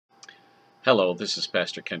Hello, this is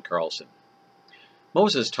Pastor Ken Carlson.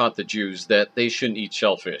 Moses taught the Jews that they shouldn't eat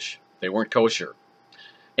shellfish. They weren't kosher.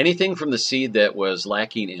 Anything from the sea that was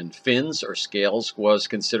lacking in fins or scales was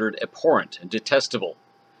considered abhorrent and detestable.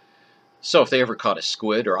 So if they ever caught a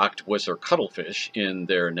squid or octopus or cuttlefish in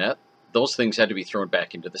their net, those things had to be thrown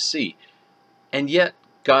back into the sea. And yet,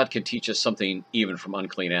 God can teach us something even from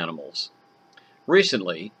unclean animals.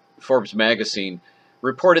 Recently, Forbes magazine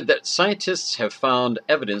reported that scientists have found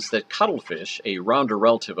evidence that cuttlefish, a rounder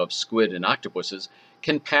relative of squid and octopuses,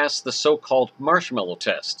 can pass the so-called marshmallow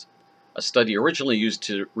test, a study originally used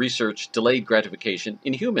to research delayed gratification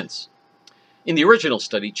in humans. In the original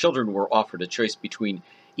study, children were offered a choice between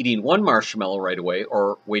eating one marshmallow right away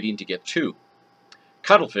or waiting to get two.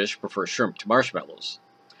 Cuttlefish prefer shrimp to marshmallows.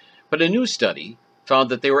 But a new study found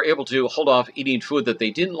that they were able to hold off eating food that they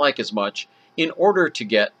didn't like as much in order to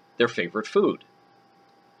get their favorite food.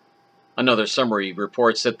 Another summary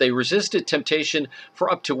reports that they resisted temptation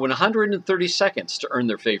for up to 130 seconds to earn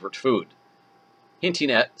their favorite food,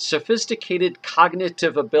 hinting at sophisticated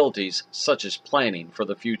cognitive abilities such as planning for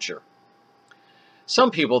the future.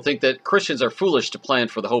 Some people think that Christians are foolish to plan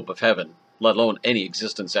for the hope of heaven, let alone any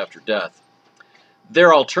existence after death.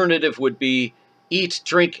 Their alternative would be eat,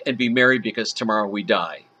 drink, and be merry because tomorrow we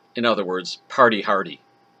die. In other words, party hardy.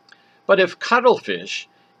 But if cuttlefish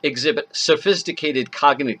exhibit sophisticated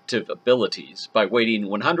cognitive abilities by waiting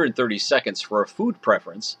 130 seconds for a food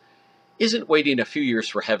preference, isn't waiting a few years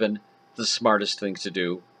for heaven the smartest thing to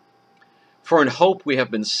do? For in hope we have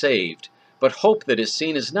been saved, but hope that is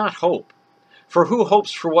seen is not hope. For who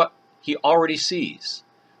hopes for what he already sees?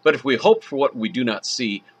 But if we hope for what we do not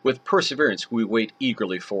see, with perseverance we wait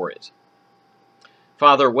eagerly for it.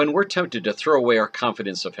 Father, when we're tempted to throw away our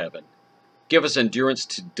confidence of heaven, give us endurance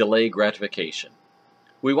to delay gratification.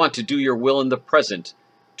 We want to do your will in the present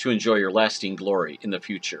to enjoy your lasting glory in the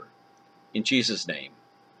future. In Jesus' name,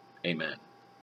 amen.